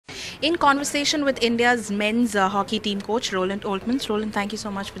in conversation with India's men's hockey team coach, Roelant Oltmans. Roelant, thank you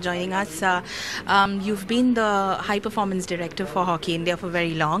so much for joining us. You've been the high performance director for Hockey India for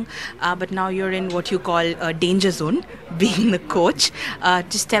very long, but now you're in what you call a danger zone, being the coach.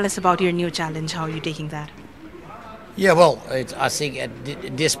 Just tell us about your new challenge. How are you taking that? Yeah, well, I think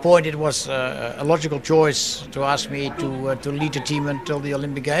at this point it was a logical choice to ask me to lead the team until the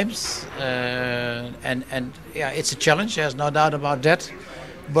Olympic Games, and yeah, it's a challenge. There's no doubt about that,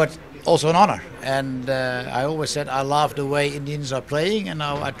 but also an honor. And I always said I love the way Indians are playing, and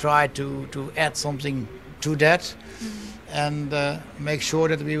now I try to add something to that. And make sure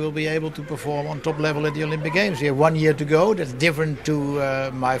that we will be able to perform on top level at the Olympic Games. We have 1 year to go. That's different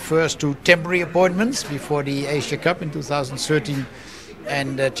to my first two temporary appointments before the Asia Cup in 2013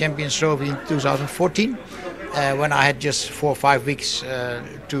 and the Champions Trophy in 2014, when I had just 4 or 5 weeks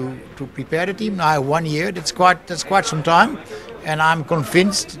to prepare the team. Now I have 1 year. That's quite some time, and I'm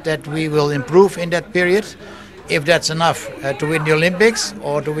convinced that we will improve in that period. If that's enough to win the Olympics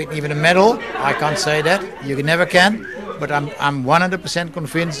or to win even a medal, I can't say that. You never can. But I'm 100%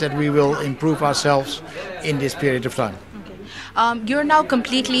 convinced that we will improve ourselves in this period of time. Okay. You're now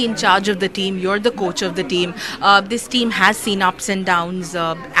completely in charge of the team. You're the coach of the team. This team has seen ups and downs,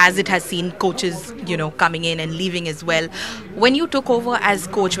 as it has seen coaches, coming in and leaving as well. When you took over as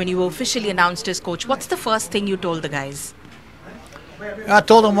coach, when you were officially announced as coach, what's the first thing you told the guys? I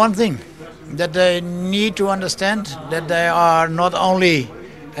told them one thing, that they need to understand that they are not only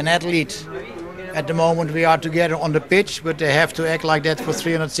an athlete. At the moment we are together on the pitch, but they have to act like that for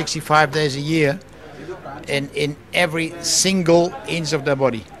 365 days a year and in every single inch of their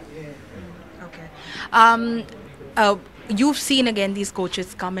body. Okay. You've seen again these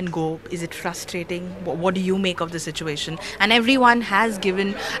coaches come and go. Is it frustrating? What do you make of the situation? And everyone has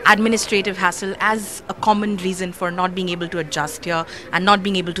given administrative hassle as a common reason for not being able to adjust here and not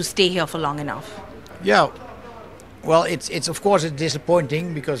being able to stay here for long enough. Yeah. Well, it's of course it's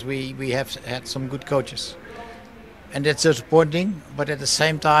disappointing because we have had some good coaches, and that's disappointing. But at the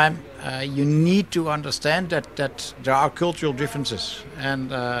same time, you need to understand that there are cultural differences,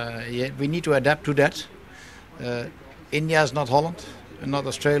 and we need to adapt to that. India is not Holland, and not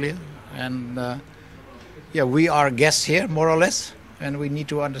Australia, and we are guests here more or less, and we need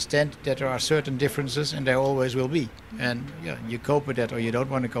to understand that there are certain differences, and there always will be. And you cope with that or you don't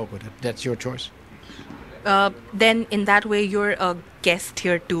want to cope with it. That's your choice. Then in that way you're a guest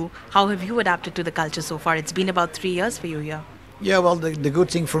here too. How have you adapted to the culture so far? It's been about 3 years for you here. Yeah, well, the good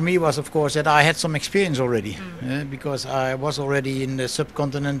thing for me was, of course, that I had some experience already, because I was already in the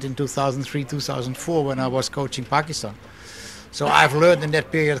subcontinent in 2003, 2004 when I was coaching Pakistan. So I've learned in that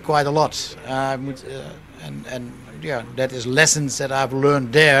period quite a lot, that is lessons that I've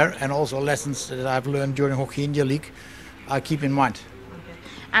learned there, and also lessons that I've learned during Hockey India League. I keep in mind.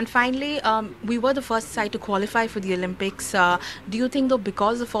 And finally, we were the first side to qualify for the Olympics. Do you think, though,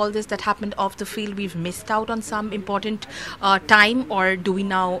 because of all this that happened off the field, we've missed out on some important time, or do we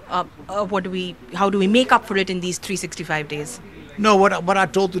now? How do we make up for it in these 365 days? No, what I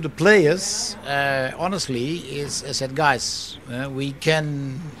told to the players, honestly, is I said, guys, we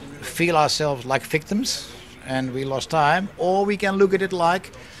can feel ourselves like victims, and we lost time, or we can look at it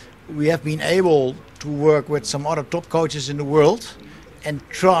like we have been able to work with some other top coaches in the world and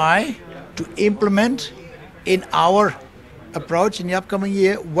try to implement in our approach in the upcoming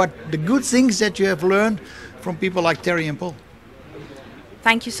year what the good things that you have learned from people like Terry and Paul.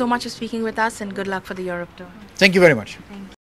 Thank you so much for speaking with us, and good luck for the Europe tour. Thank you very much.